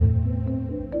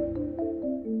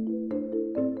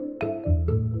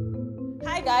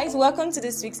guys, welcome to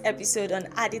this week's episode on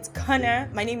Addit's Corner.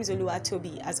 My name is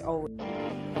Oluwatobi, as always.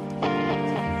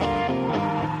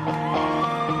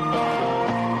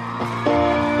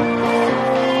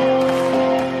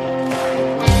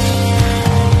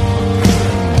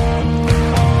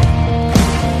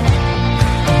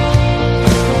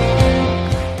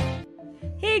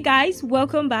 Hey guys,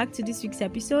 welcome back to this week's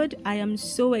episode. I am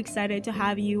so excited to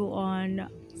have you on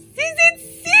season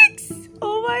 6.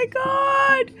 Oh my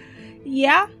god.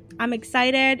 Yeah, I'm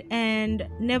excited, and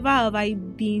never have I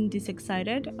been this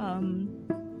excited.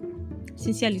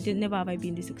 Sincerely, never have I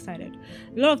been this excited.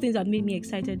 A lot of things have made me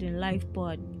excited in life,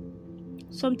 but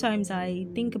sometimes I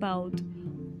think about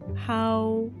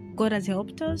how God has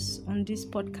helped us on this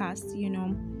podcast. You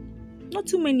know, not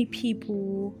too many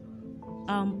people.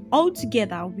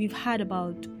 Altogether, we've had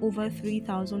about over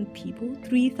 3,000 people,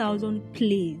 3,000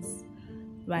 plays,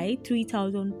 right?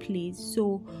 3,000 plays.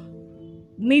 So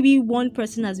maybe one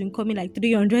person has been coming like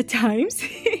 300 times.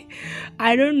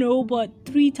 I don't know, but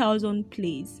 3,000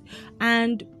 plays.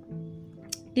 And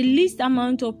the least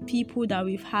amount of people that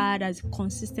we've had as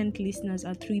consistent listeners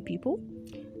are 3 people.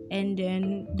 And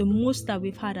then the most that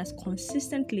we've had as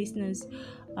consistent listeners,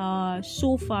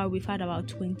 so far we've had about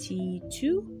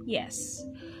 22. Yes.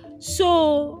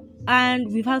 So,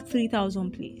 and we've had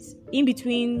 3,000 plays. In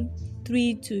between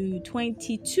 3 to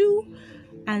 22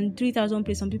 and 3,000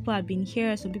 plays, some people have been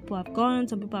here, some people have gone,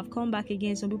 some people have come back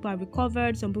again, some people have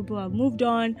recovered, some people have moved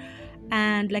on.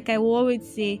 And like I will always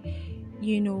say,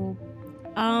 you know,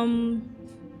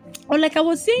 or like I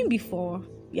was saying before,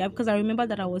 yeah, because I remember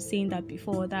that I was saying that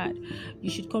before, that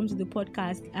you should come to the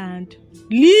podcast and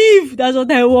leave. That's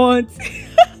what I want.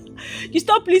 You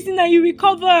stop listening and you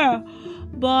recover.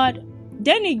 But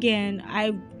then again,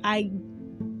 I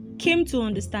came to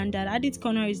understand that Addit's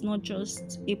Corner is not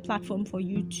just a platform for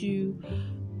you to,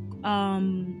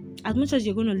 as much as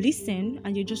you're going to listen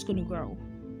and you're just going to grow,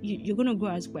 you're going to grow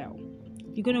as well.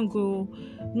 You're going to grow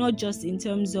not just in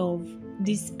terms of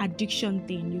this addiction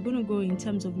thing. You're going to grow in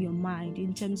terms of your mind,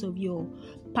 in terms of your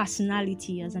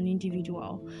personality as an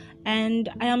individual. And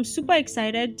I am super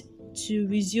excited to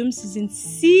resume season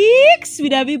 6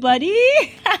 with everybody.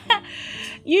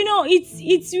 You know,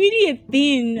 it's really a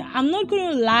thing. I'm not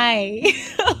going to lie.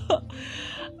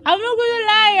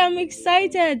 I'm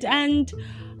excited, and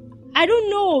I don't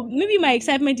know, maybe my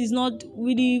excitement is not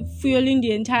really fueling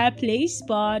the entire place,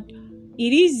 but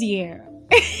it is here.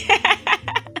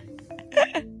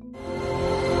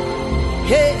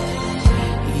 Hey,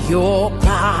 your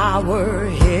power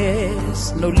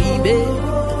has no limit.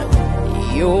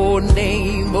 Your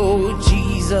name, oh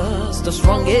Jesus, the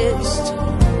strongest.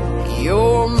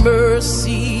 Your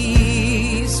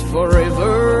mercies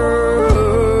forever.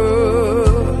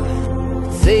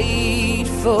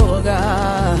 Faithful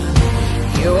God,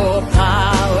 your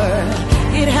power,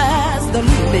 it has no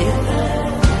limit.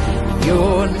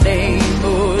 Your name,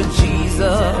 oh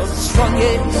Jesus,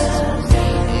 strongest.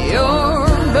 Your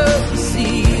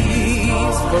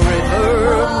mercies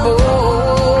forevermore.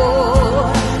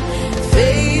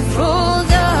 Faithful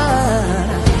God,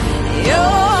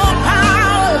 your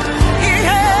power, it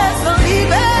has no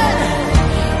limit.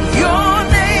 Your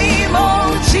name,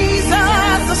 oh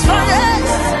Jesus, the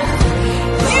strongest.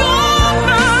 Your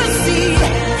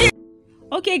mercy.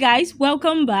 Okay, guys,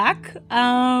 welcome back.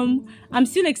 I'm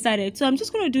still excited, so I'm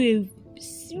just going to do a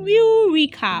real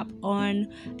recap on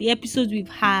the episodes we've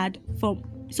had from.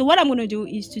 So what I'm going to do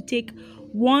is to take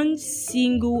one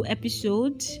single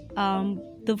episode,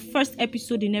 the first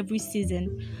episode in every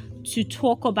season, to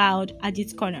talk about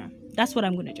Addit's Corner. That's what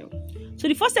I'm going to do. So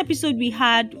the first episode we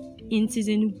had in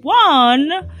season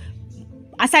 1,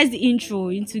 aside the intro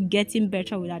into getting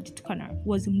better with Addit's Corner,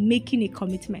 was making a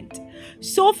commitment.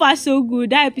 So far so good.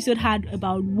 That episode had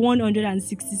about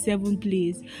 167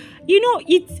 plays. You know,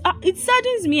 it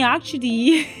saddens me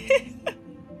actually.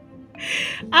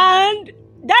 And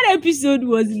that episode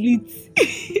was lit.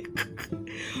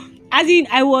 As in,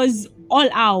 I was all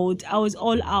out.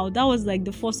 That was like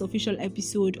the first official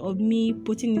episode of me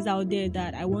putting this out there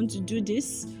that I want to do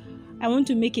this. I want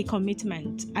to make a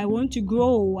commitment. I want to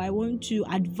grow. I want to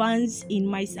advance in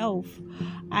myself.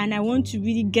 And I want to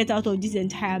really get out of this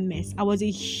entire mess. I was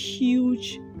a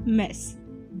huge mess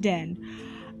then.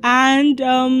 And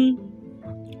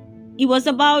it was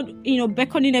about, you know,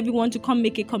 beckoning everyone to come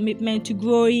make a commitment to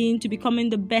growing, to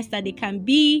becoming the best that they can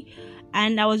be.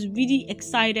 And I was really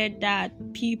excited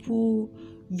that people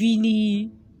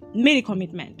really made a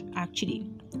commitment, actually.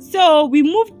 So we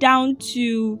moved down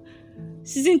to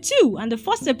season 2, and the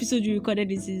first episode we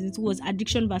recorded in season 2 was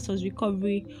Addiction versus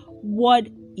Recovery. What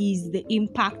is the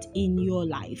impact in your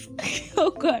life.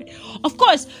 Oh God. Of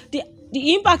course, the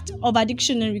impact of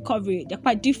addiction and recovery, they're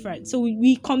quite different. So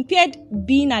we compared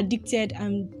being addicted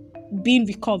and being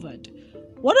recovered.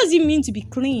 What does it mean to be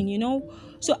clean, you know?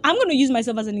 So I'm going to use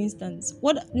myself as an instance.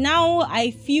 Now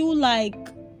I feel like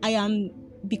I am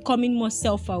becoming more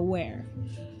self-aware.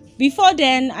 Before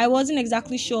then, I wasn't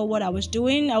exactly sure what I was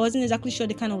doing. I wasn't exactly sure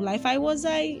the kind of life I was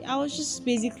just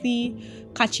basically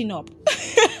catching up.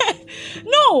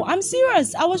 No, I'm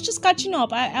serious. I was just catching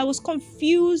up. I was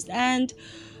confused, and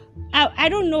I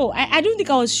don't know. I don't think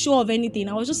I was sure of anything.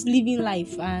 I was just living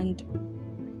life and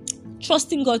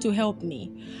trusting God to help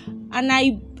me. And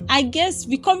I guess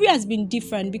recovery has been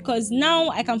different because now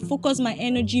I can focus my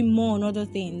energy more on other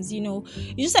things, you know.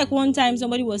 It's just like one time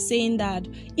somebody was saying that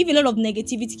if a lot of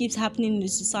negativity keeps happening in the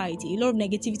society,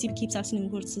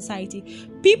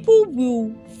 people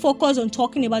will focus on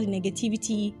talking about the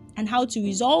negativity and how to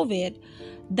resolve it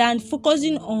than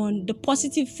focusing on the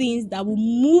positive things that will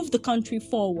move the country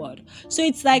forward. So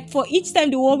it's like for each time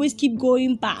they will always keep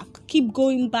going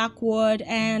backward,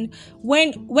 and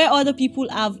where other people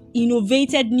have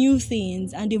innovated new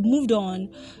things and they've moved on,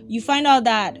 you find out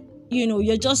that, you know,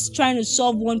 you're just trying to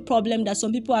solve one problem that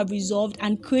some people have resolved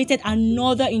and created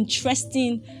another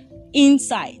interesting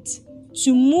insight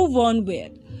to move on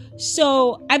with.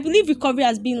 So I believe recovery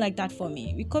has been like that for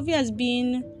me. Recovery has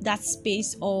been that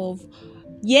space of,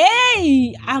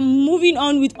 yay, I'm moving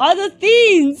on with other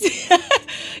things.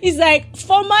 It's like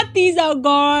former things are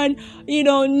gone, you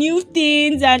know, new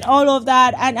things and all of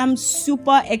that, and I'm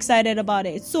super excited about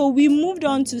it. So we moved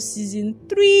on to season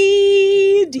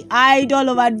 3, The Idol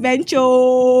of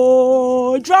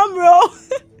Adventure. Drum roll.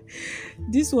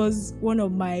 This was one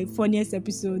of my funniest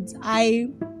episodes.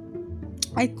 I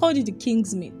called it the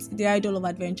King's Meat, The Idol of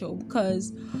Adventure,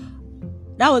 because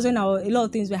that was when a lot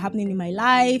of things were happening in my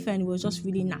life, and it was just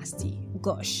really nasty.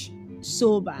 Gosh,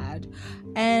 so bad.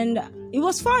 And it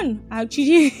was fun,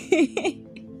 actually.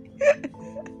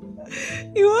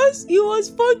 It was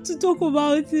fun to talk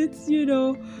about it, you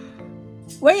know.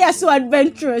 When you're so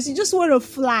adventurous, you just want to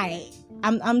fly.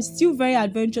 I'm still very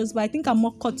adventurous, but I think I'm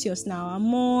more courteous now. I'm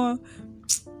more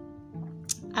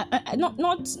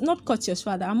not courteous,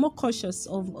 rather. I'm more cautious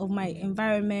of my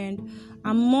environment.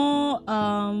 I'm more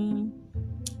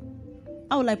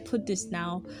how will I put this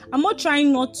now? I'm more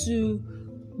trying not to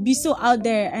be so out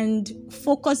there and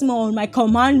focus more on my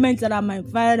commandments that are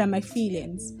rather than my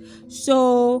feelings.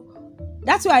 So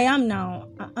that's where I am now.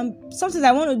 Sometimes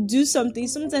I want to do something.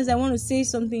 Sometimes I want to say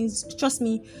something. Trust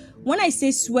me, when I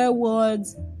say swear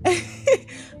words,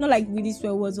 not like really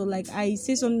swear words, or like I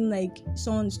say something like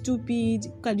someone stupid,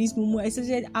 look at this moment, I said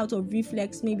it out of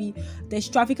reflex. Maybe there's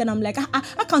traffic and I'm like,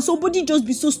 how can somebody just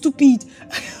be so stupid?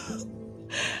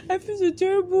 I feel so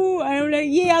terrible. I'm like,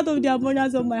 yeah, out of the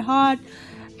abundance of my heart.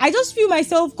 I just feel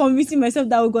myself convincing myself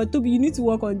that, oh God, Toby, you need to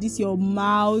work on this, your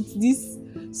mouth, this.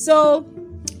 So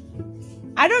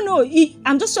I don't know.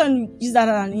 I'm just trying to use that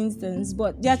as an instance,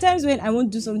 but there are times when I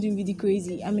want to do something really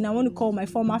crazy. I mean, I want to call my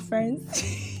former friends.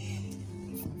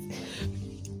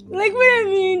 Like, what I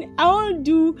mean, I want to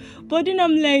do, but then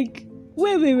I'm like,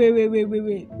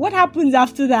 wait. What happens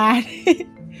after that?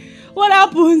 What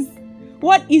happens?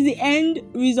 What is the end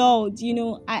result? You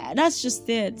know, that's just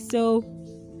it. So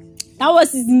that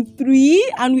was season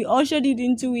 3, and we ushered it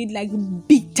into it like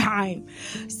big time.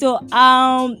 So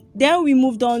then we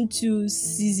moved on to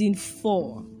season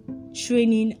 4,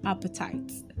 Training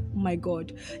Appetite. Oh my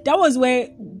God, that was where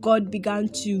God began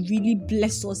to really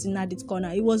bless us in Addicts Corner.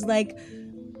 It was like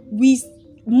we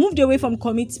moved away from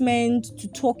commitment to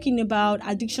talking about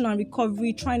addiction and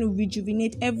recovery, trying to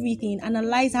rejuvenate everything,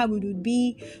 analyze how it would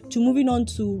be, to moving on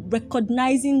to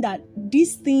recognizing that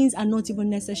these things are not even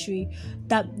necessary,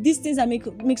 that these things that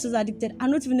makes us addicted are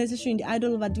not even necessary in the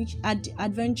idol of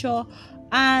adventure.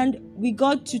 And we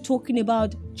got to talking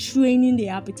about training the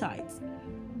appetite.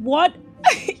 What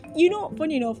you know,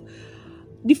 funny enough,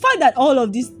 the fact that all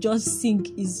of this just sync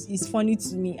is funny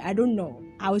to me. I don't know.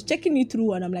 I was checking it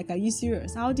through and I'm like, are you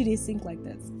serious? How did they sync like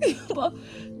this? But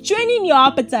training your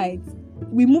appetite,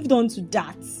 we moved on to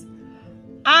that.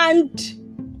 And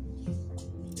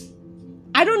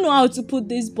I don't know how to put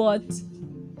this, but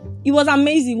it was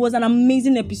amazing. It was an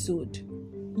amazing episode.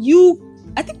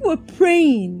 I think we were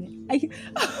praying. There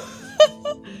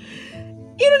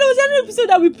was another episode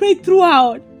that we prayed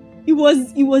throughout. It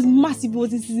was massive. It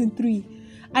was in season 3.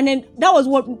 And then that was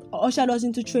what ushered us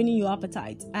into training your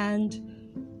appetite. And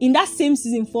in that same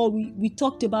season 4, we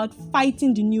talked about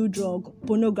fighting the new drug,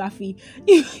 pornography.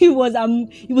 It was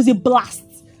a blast.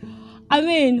 I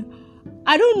mean,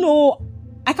 I don't know.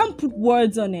 I can't put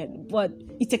words on it, but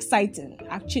it's exciting,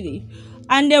 actually.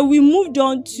 And then we moved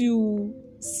on to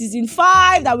season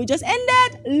 5 that we just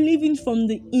ended, living from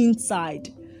the inside.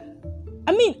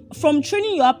 I mean, from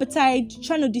training your appetite,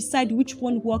 trying to decide which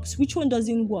one works, which one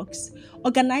doesn't work,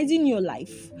 organizing your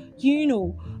life,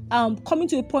 coming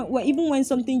to a point where even when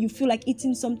something you feel like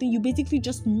eating something, you basically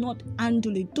just not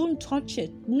handle it. Don't touch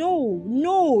it.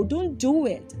 No, don't do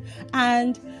it.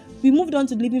 And we moved on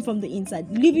to living from the inside,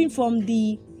 living from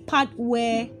the part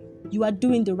where you are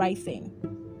doing the right thing.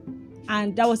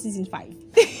 And that was season 5,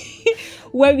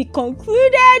 where we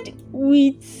concluded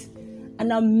with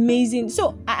an amazing.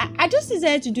 So I just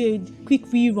decided to do a quick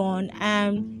rerun,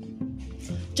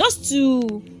 just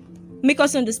to make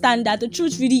us understand that the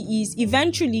truth really is,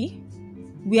 eventually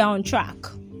we are on track.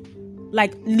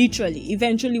 Like literally,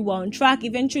 eventually we're on track.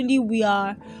 Eventually we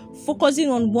are focusing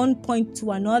on one point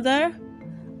to another.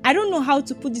 I don't know how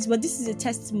to put this, but this is a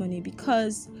testimony,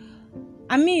 because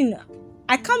I mean,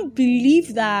 I can't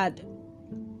believe that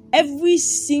every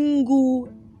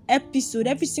single episode,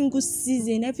 every single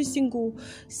season,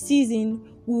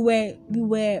 we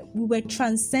were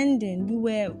transcending, we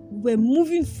were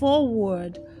moving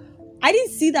forward. I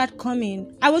didn't see that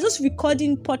coming. I was just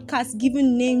recording podcasts,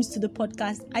 giving names to the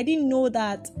podcast. I didn't know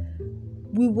that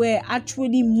we were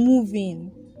actually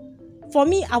moving. For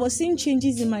me, I was seeing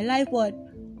changes in my life, but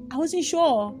I wasn't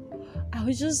sure. I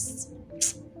was just,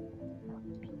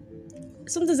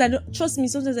 sometimes I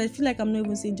feel like I'm not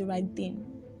even saying the right thing.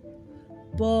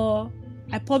 But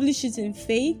I publish it in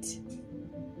faith,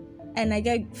 and I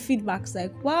get feedbacks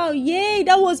like, wow, yay,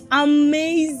 that was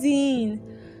amazing.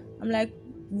 I'm like,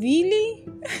 really?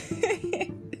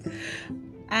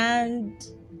 And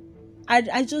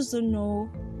I just don't know,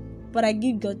 but I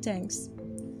give God thanks.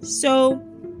 So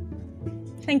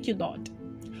thank you, Lord.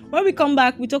 When we come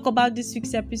back, we talk about this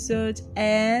week's episode,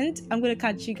 and I'm gonna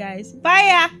catch you guys.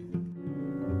 Bye.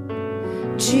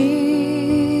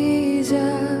 Jesus,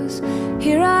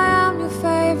 here I am, your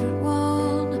favorite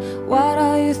one. What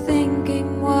are you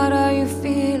thinking? What are you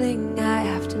feeling? I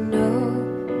have to know.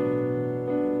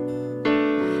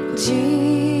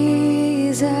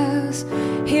 Jesus,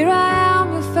 here I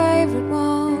am, your favorite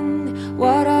one.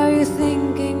 What are you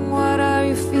thinking? What are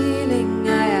you feeling?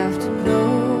 I have to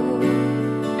know.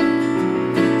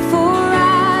 For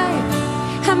I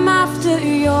am after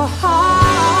your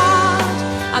heart.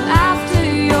 I'm after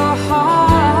your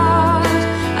heart.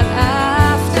 I'm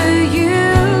after you.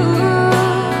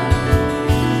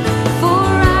 For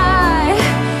I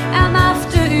am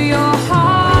after your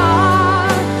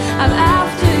heart. I'm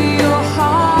after your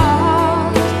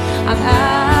heart. I'm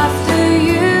after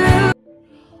you.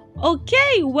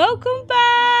 Okay, welcome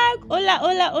back.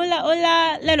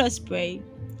 Hola. Let us pray.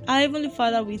 Our Heavenly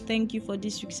Father, we thank you for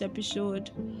this week's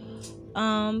episode.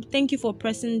 Thank you for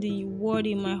pressing the word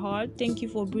in my heart. Thank you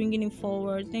for bringing it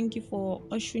forward. Thank you for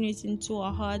ushering it into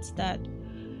our hearts that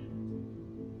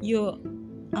you're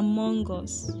among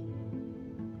us.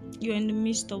 You're in the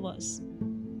midst of us.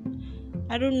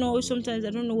 I don't know. Sometimes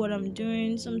I don't know what I'm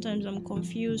doing. Sometimes I'm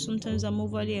confused. Sometimes I'm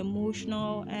overly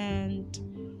emotional and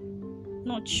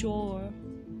not sure.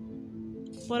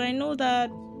 But I know that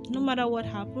no matter what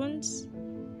happens,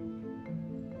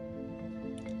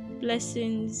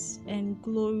 blessings and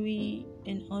glory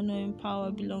and honor and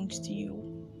power belongs to you.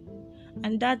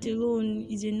 And that alone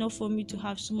is enough for me to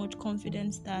have so much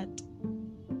confidence that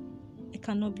I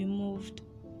cannot be moved.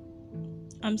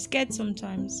 I'm scared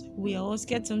sometimes. We are all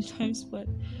scared sometimes, but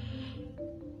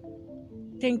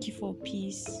thank you for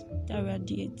peace that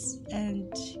radiates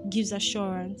and gives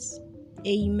assurance.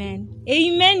 Amen,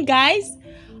 guys.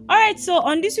 Alright, so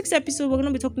on this week's episode, we're going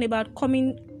to be talking about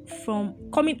coming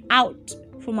out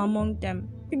from among them.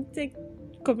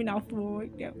 Come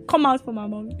out from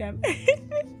among them.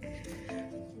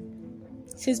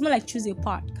 So it's more like choose a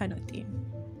part kind of thing.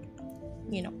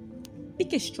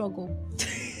 Pick a struggle.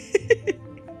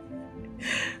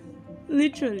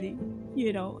 Literally,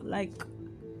 like,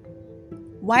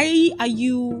 why are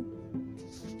you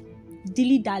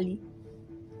dilly-dally?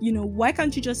 Why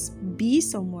can't you just be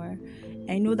somewhere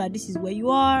and know that this is where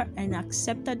you are, and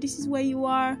accept that this is where you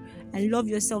are, and love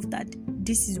yourself that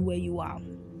this is where you are?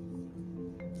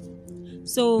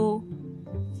 So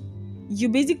you're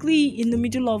basically in the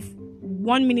middle of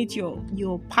 1 minute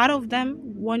you're part of them,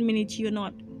 1 minute you're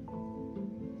not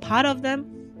part of them.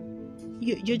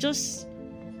 You're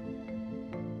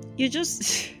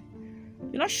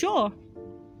not sure.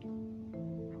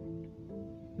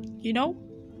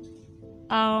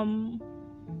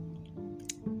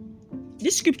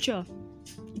 This scripture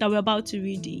that we're about to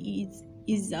read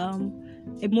is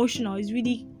emotional. It's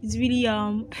really it's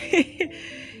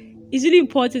really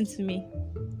important to me.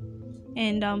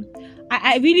 And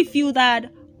I really feel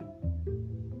that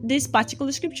this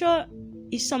particular scripture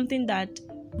is something that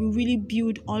will really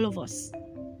build all of us.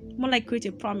 More like create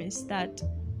a promise that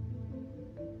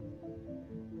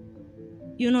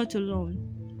you're not alone.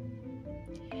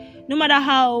 No matter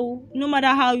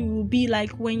how you will be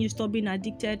like when you stop being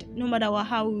addicted, no matter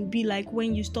how it will be like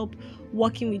when you stop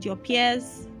working with your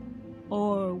peers,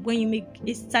 or when you make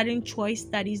a certain choice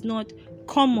that is not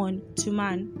common to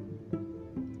man,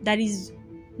 that is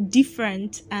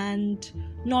different and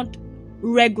not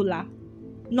regular,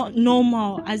 not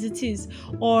normal as it is,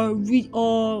 or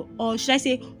should I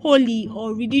say holy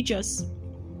or religious,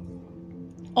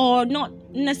 or not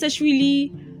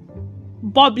necessarily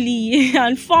bubbly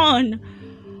and fun.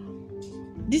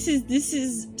 This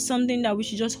is something that we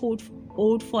should just hold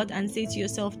forth and say to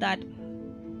yourself that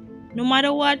no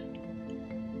matter what,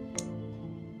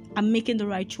 I'm making the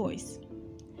right choice.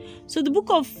 So the book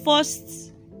of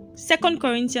 2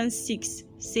 Corinthians 6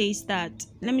 says that,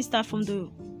 let me start from the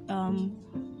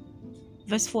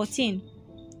verse 14.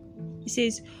 It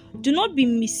says, do not be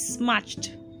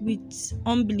mismatched with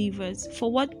unbelievers,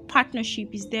 for what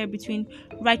partnership is there between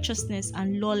righteousness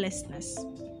and lawlessness?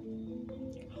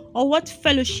 Or what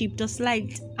fellowship does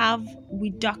light have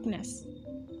with darkness?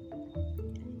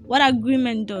 What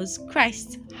agreement does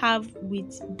Christ have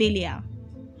with Belial?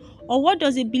 Or what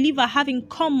does a believer have in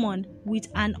common with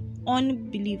an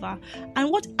unbeliever?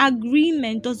 And what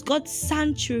agreement does God's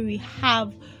sanctuary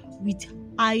have with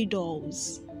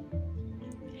idols?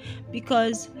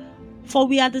 Because for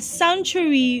we are the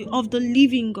sanctuary of the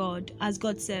living God, as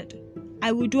God said,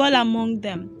 I will dwell among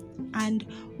them and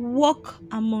walk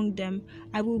among them.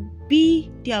 I will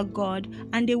be their God,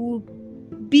 and they will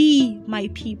be my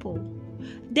people.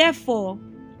 Therefore,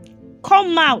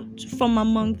 come out from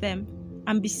among them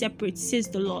and be separate, says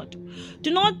the Lord.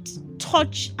 Do not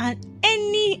touch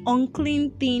any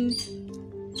unclean thing.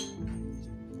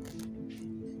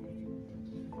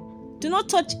 Do not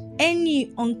touch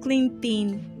any unclean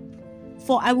thing,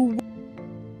 for I will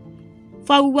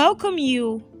welcome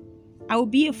you. I will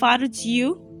be a father to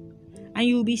you, and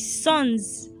you will be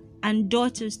sons and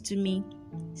daughters to me,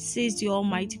 says the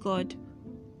Almighty God.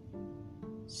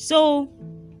 So,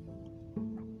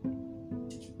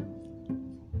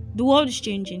 the world is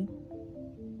changing,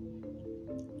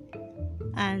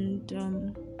 and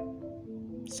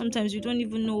sometimes we don't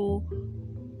even know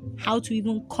how to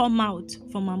even come out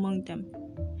from among them,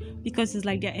 because it's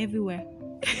like they're everywhere.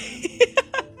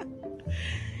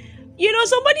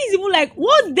 Somebody is even like,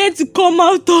 what's there to come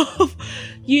out of?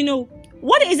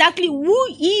 What exactly, who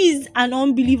is an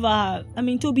unbeliever? I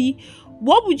mean, Toby,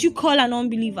 what would you call an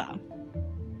unbeliever?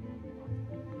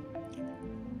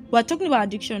 We're talking about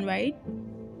addiction, right?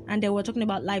 And then we're talking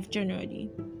about life generally.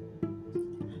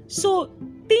 So,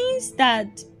 things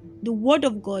that the Word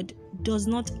of God does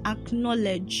not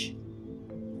acknowledge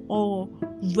or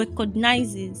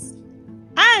recognizes,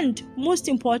 and most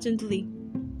importantly,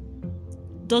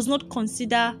 does not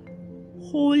consider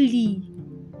holy.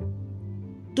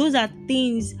 Those are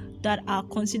things that are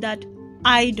considered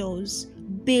idols,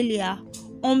 Belial,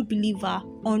 unbeliever,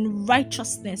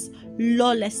 unrighteousness,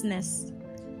 lawlessness,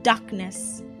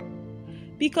 darkness.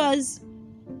 Because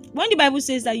when the Bible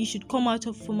says that you should come out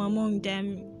from among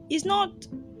them, it's not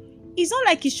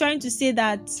like he's trying to say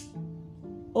that,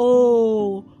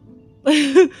 oh,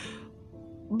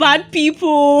 bad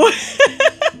people.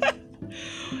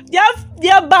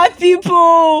 They're bad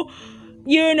people,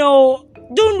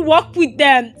 don't walk with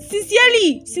them.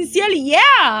 Sincerely,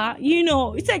 yeah,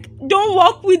 it's like, don't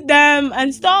walk with them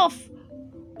and stuff.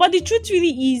 But the truth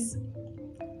really is,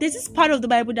 there's this part of the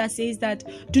Bible that says that,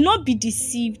 do not be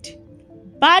deceived.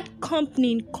 Bad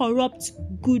company corrupts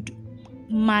good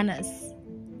manners.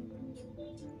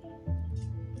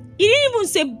 He didn't even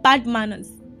say bad manners,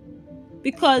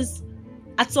 because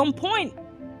at some point,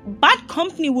 bad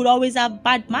company would always have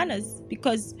bad manners,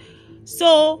 because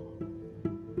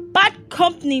bad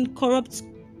company corrupts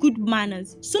good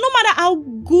manners. So no matter how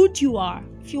good you are,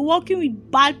 if you're working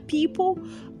with bad people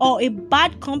or a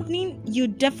bad company, you're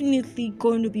definitely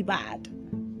going to be bad.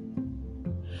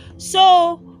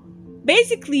 So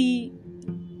basically,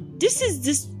 this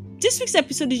week's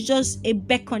episode is just a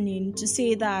beckoning to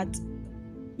say that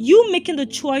you making the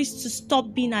choice to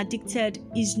stop being addicted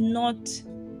is not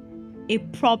a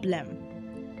problem.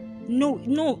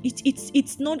 No,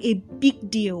 it's not a big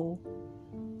deal.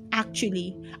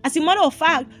 Actually, as a matter of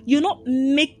fact, you're not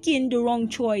making the wrong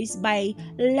choice by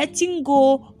letting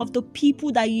go of the people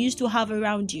that you used to have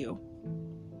around you.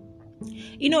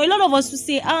 A lot of us will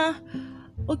say,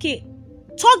 okay,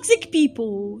 toxic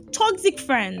people, toxic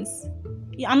friends,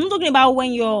 I'm not talking about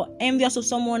when you're envious of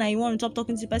someone and you want to stop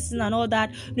talking to the person and all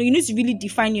that. No, you need to really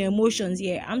define your emotions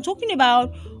here. I'm talking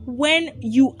about when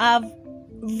you have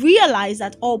realized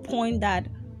at all point that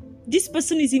this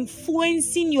person is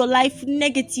influencing your life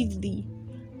negatively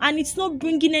and it's not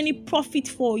bringing any profit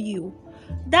for you.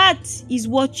 That is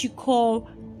what you call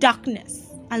darkness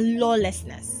and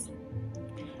lawlessness.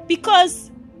 Because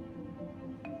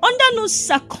under no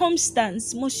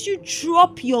circumstance must you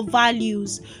drop your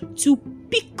values to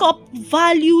pick up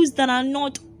values that are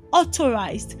not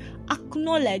authorized,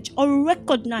 acknowledged, or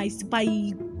recognized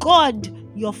by God,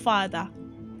 your Father.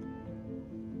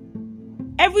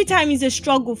 Every time is a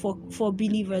struggle for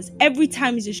believers. Every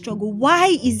time is a struggle.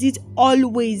 Why is it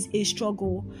always a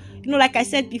struggle? Like I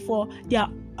said before, they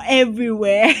are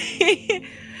everywhere.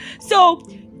 So,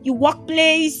 your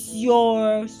workplace,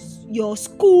 your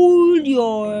school,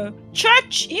 your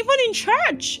church, even in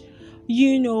church,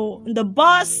 the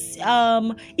bus,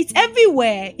 it's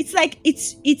everywhere. It's like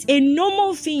it's a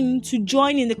normal thing to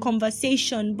join in the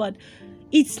conversation, but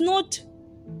it's not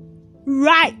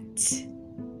right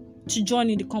to join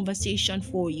in the conversation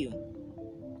for you.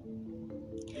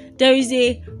 There is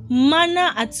a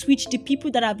manner at which the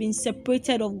people that have been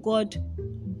separated of God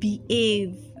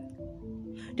behave.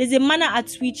 There's a manner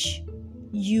at which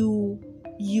you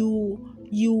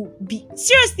be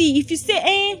seriously. If you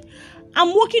say,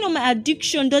 I'm working on my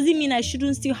addiction, doesn't mean I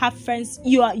shouldn't still have friends.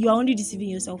 You are only deceiving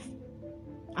yourself.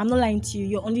 I'm not lying to you.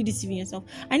 You're only deceiving yourself.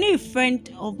 I know a friend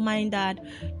of mine that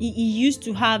he used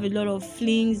to have a lot of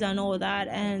flings and all that,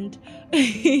 and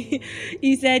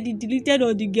he said he deleted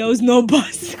all the girls'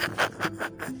 numbers.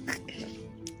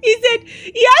 He said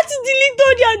he had to delete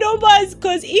all their numbers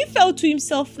because he felt to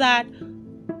himself that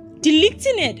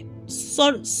deleting it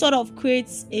sort of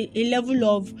creates a level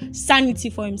of sanity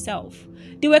for himself.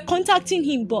 They were contacting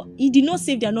him, but he did not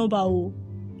save their number.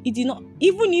 He did not,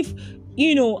 even if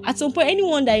at some point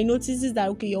anyone that he notices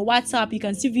that your WhatsApp, you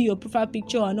can see your profile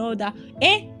picture and all that,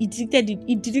 he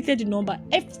deleted the number.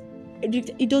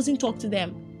 He doesn't talk to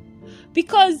them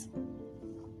because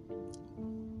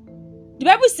the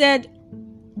Bible said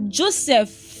Joseph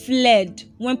fled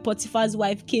when Potiphar's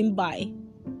wife came by.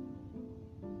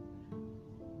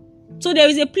 So there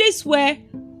is a place where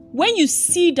when you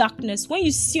see darkness, when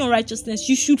you see unrighteousness,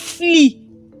 you should flee.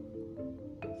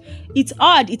 It's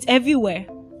hard, it's everywhere.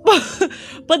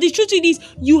 But the truth is,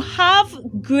 you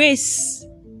have grace.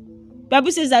 The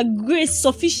Bible says that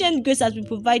sufficient grace has been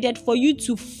provided for you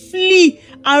to flee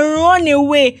and run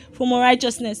away from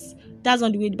unrighteousness. That's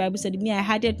not the way the Bible said it. Me, I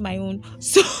added my own.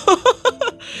 So,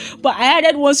 but I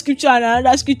added one scripture and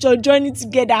another scripture, join it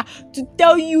together to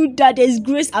tell you that there is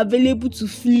grace available to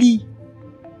flee.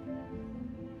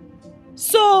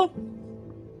 So,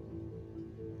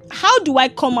 how do I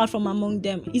come out from among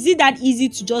them? Is it that easy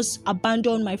to just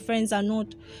abandon my friends or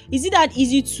not? Is it that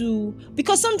easy to...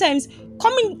 Because sometimes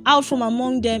coming out from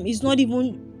among them is not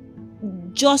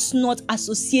even just not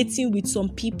associating with some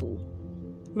people,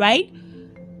 right?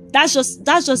 That's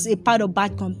just a part of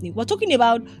bad company. We're talking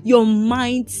about your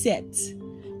mindset.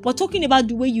 We're talking about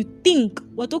the way you think.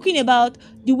 We're talking about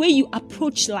the way you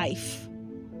approach life.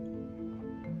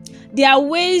 There are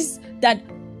ways that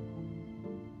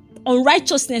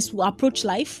unrighteousness will approach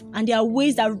life, and there are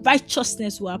ways that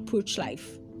righteousness will approach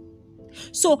life.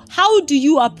 So how do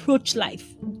you approach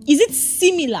life? Is it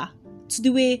similar to the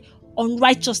way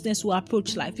unrighteousness will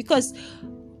approach life? Because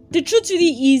the truth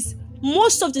really is,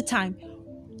 most of the time,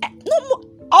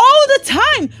 all the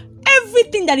time,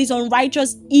 everything that is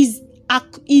unrighteous is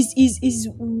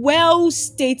well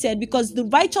stated, because the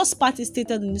righteous part is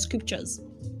stated in the scriptures.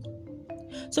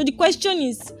 So the question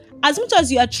is, as much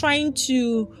as you are trying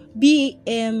to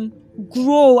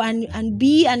grow and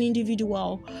be an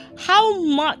individual, how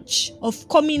much of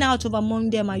coming out of among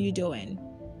them are you doing?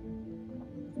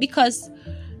 Because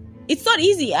it's not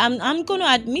easy. I'm going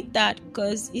to admit that,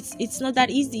 because it's not that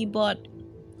easy, but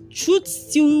truth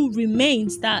still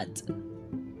remains that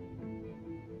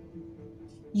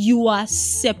you are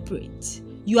separate.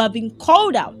 You have been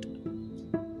called out.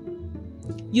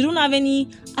 You don't have any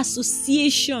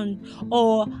association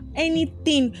or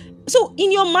anything. So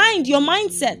in your mind, your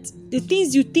mindset, the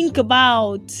things you think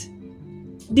about,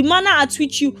 the manner at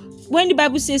which you, when the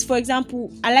Bible says, for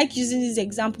example, I like using this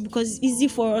example because it's easy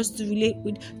for us to relate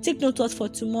with, take no thought for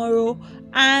tomorrow.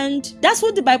 And that's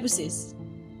what the Bible says.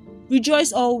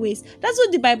 Rejoice always. That's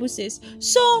what the Bible says.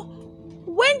 So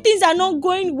when things are not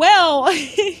going well,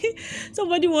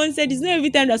 somebody once said, it's not every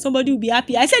time that somebody will be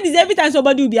happy. I said, it's every time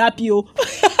somebody will be happy.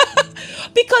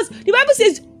 Because the Bible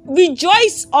says,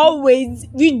 rejoice always.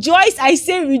 Rejoice, I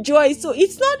say rejoice. So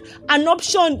it's not an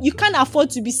option. You can't afford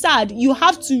to be sad. You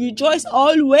have to rejoice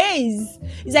always.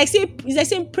 It's like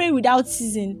saying pray without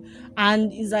ceasing,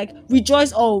 and it's like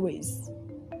rejoice always.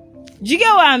 Do you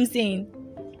get what I'm saying?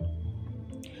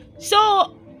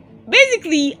 So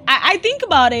basically, I think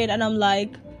about it and I'm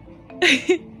like,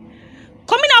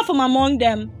 coming out from among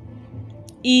them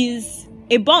is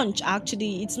a bunch.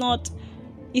 Actually, it's not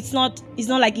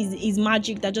like it's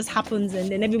magic that just happens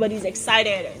and then everybody's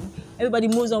excited and everybody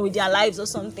moves on with their lives or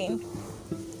something.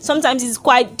 Sometimes it's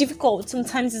quite difficult.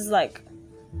 Sometimes it's like,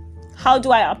 how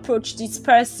do I approach this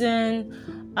person?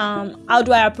 How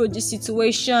do I approach this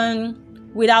situation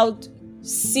without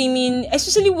seeming,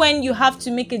 especially when you have to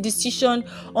make a decision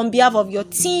on behalf of your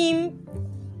team,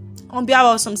 on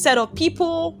behalf of some set of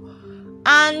people,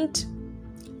 and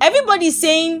everybody's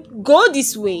saying go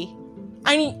this way,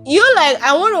 and you're like,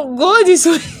 I want to go this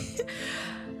way.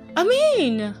 I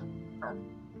mean,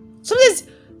 sometimes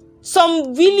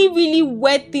some really, really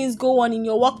weird things go on in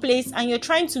your workplace, and you're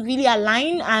trying to really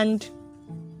align and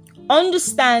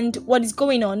understand what is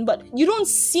going on, but you don't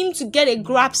seem to get a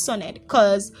grasp on it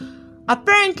because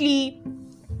apparently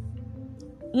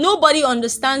nobody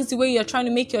understands the way you're trying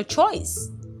to make your choice.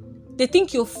 They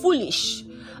think you're foolish,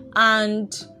 and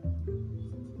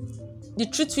the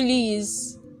truth really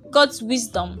is God's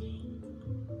wisdom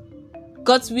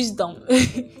God's wisdom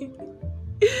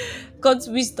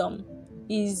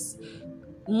is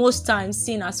most times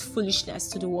seen as foolishness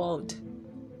to the world.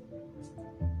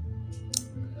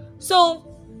 So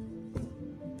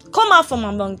come out from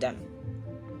among them.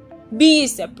 Be ye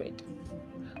separate.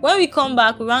 When we come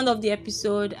back, we round off the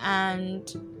episode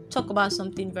and talk about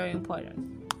something very important.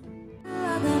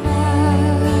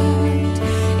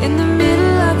 In the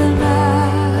middle of the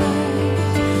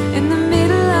night, in the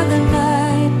middle of the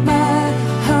night, my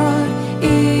heart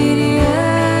it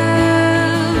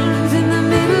yearns. In the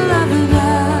middle of the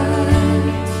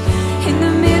night, in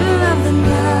the middle of the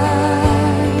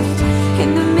night,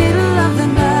 in the middle of the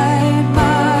night,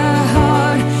 my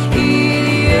heart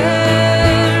it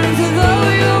yearns. And though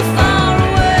you're far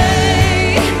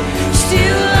away,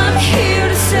 still I'm here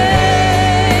to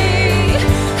say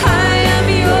I am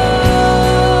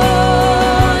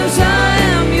yours, I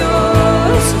am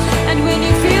yours. And when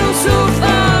you feel so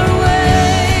far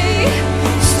away,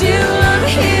 still I'm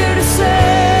here to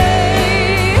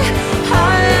say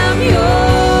I am yours,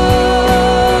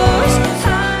 I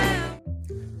am.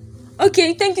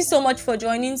 Okay, thank you so much for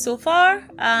joining so far.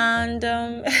 And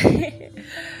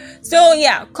so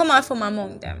yeah, come out from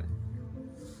among them.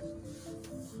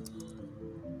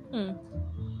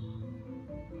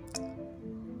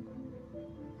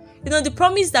 You know, the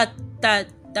promise that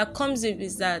comes with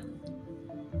is that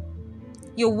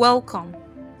you're welcome.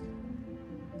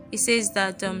 It says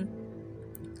that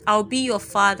I'll be your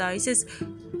father. It says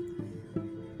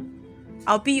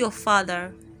I'll be your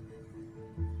father.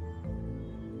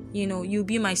 You know, you'll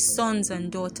be my sons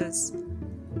and daughters.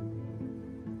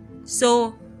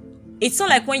 So it's not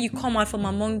like when you come out from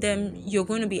among them, you're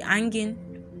going to be hanging.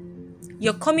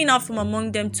 You're coming out from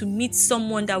among them to meet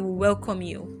someone that will welcome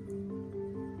you.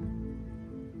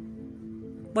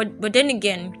 But then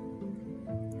again,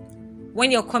 when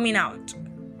you're coming out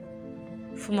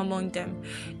from among them,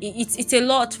 it's a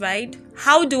lot, right?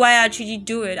 How do I actually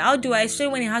do it? How do I,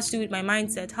 especially when it has to do with my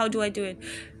mindset, how do I do it?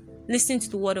 Listening to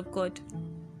the word of God,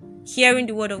 hearing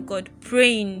the word of God,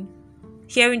 praying,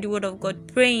 hearing the word of God,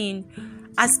 praying,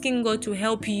 asking God to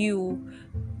help you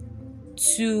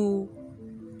to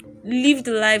live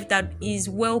the life that is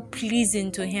well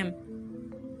pleasing to Him,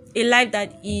 a life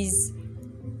that is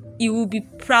He will be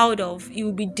proud of, He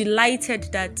will be delighted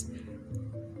that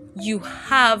you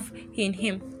have in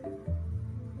Him.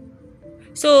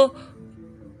 So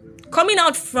coming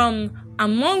out from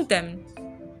among them,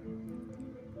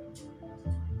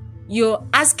 you're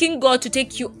asking God to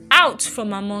take you out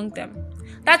from among them.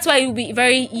 That's why it will be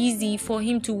very easy for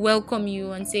Him to welcome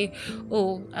you and say,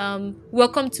 oh,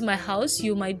 welcome to my house.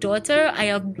 You're my daughter. I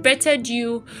have bettered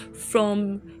you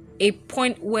from a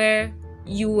point where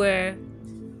you were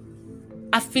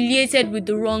affiliated with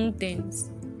the wrong things.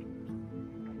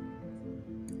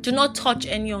 Do not touch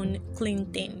any unclean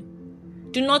thing.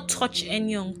 Do not touch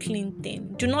any unclean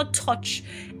thing. Do not touch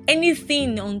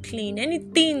anything unclean,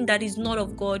 anything that is not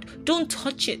of God. Don't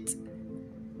touch it.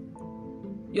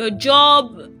 Your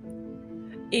job,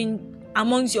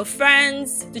 amongst your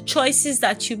friends, the choices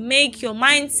that you make, your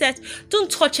mindset,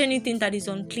 don't touch anything that is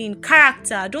unclean.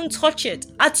 Character, don't touch it.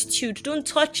 Attitude, don't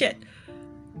touch it.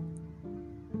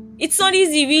 It's not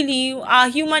easy, really. Our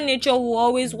human nature will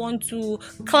always want to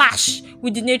clash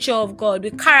with the nature of God,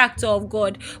 the character of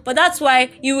God. But that's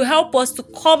why He will help us to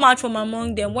come out from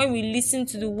among them when we listen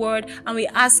to the word and we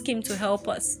ask Him to help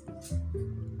us.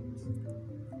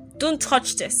 Don't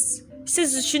touch this. He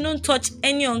says you shouldn't touch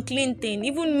any unclean thing.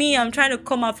 Even me, I'm trying to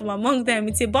come out from among them.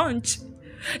 It's a bunch.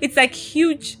 It's like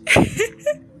huge.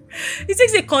 It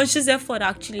takes a conscious effort,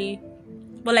 actually.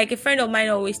 But like a friend of mine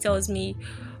always tells me,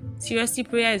 seriously,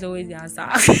 prayer is always the answer.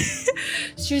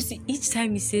 Seriously, each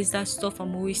time he says that stuff,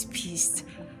 I'm always pissed.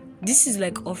 This is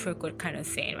like off record kind of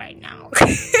thing right now.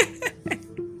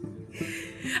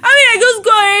 I just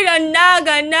go ahead and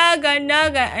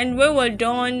nag, and when we're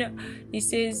done, he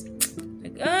says,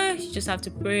 like, you just have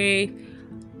to pray.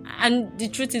 And the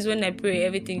truth is, when I pray,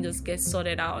 everything just gets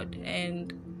sorted out,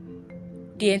 and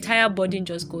the entire burden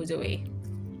just goes away.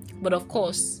 But of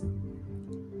course,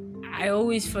 I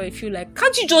always feel like,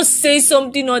 can't you just say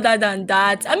something other than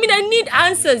that? I mean, I need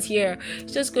answers here.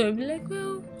 It's just going to be like,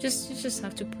 well, you just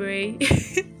have to pray.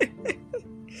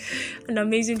 An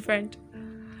amazing friend.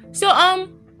 So, I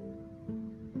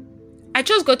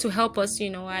just got to help us,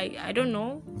 I don't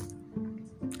know.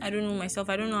 I don't know myself.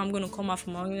 I don't know I'm going to come out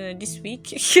from this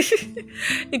week.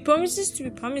 It promises to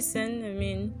be promising. I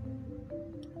mean,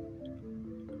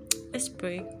 let's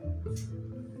pray.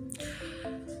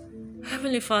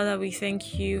 Heavenly Father, we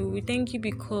thank you. We thank you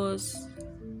because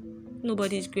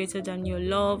nobody is greater than your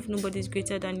love. Nobody is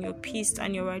greater than your peace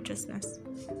and your righteousness.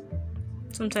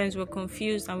 Sometimes we're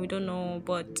confused and we don't know,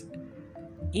 but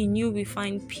in you we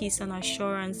find peace and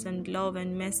assurance and love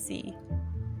and mercy.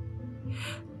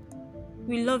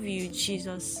 We love you,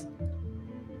 Jesus.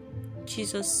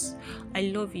 Jesus, I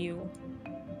love you.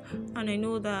 And I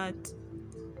know that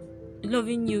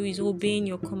loving you is obeying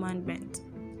your commandment.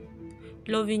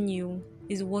 Loving you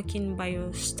is walking by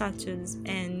your statutes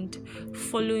and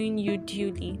following you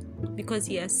duly. Because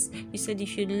yes, you said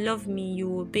if you love me,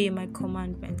 you obey my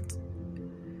commandment.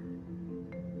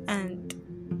 And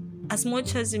as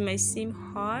much as it may seem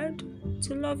hard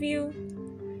to love you,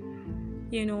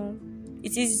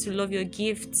 it's easy to love your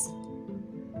gifts.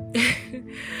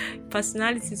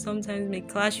 Personality sometimes may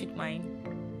clash with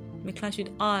mine, may clash with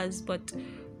ours, but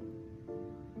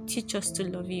teach us to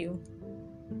love you,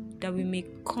 that we may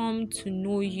come to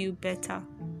know you better.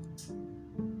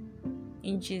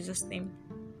 In Jesus' name,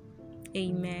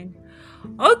 amen.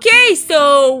 Okay,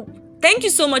 so thank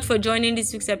you so much for joining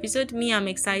this week's episode. I'm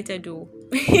excited though.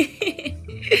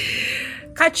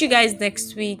 Catch you guys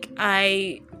next week.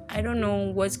 I don't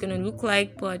know what's gonna look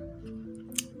like, but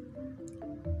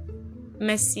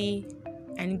mercy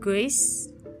and grace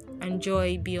and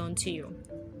joy be unto you.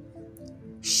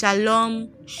 Shalom,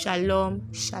 shalom,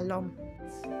 shalom.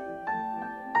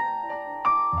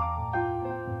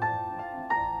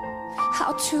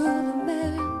 How to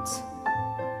lament.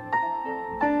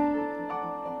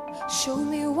 Show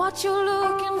me what you're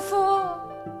looking for.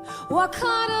 What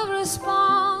kind of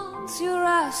response you're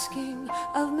asking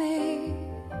of me.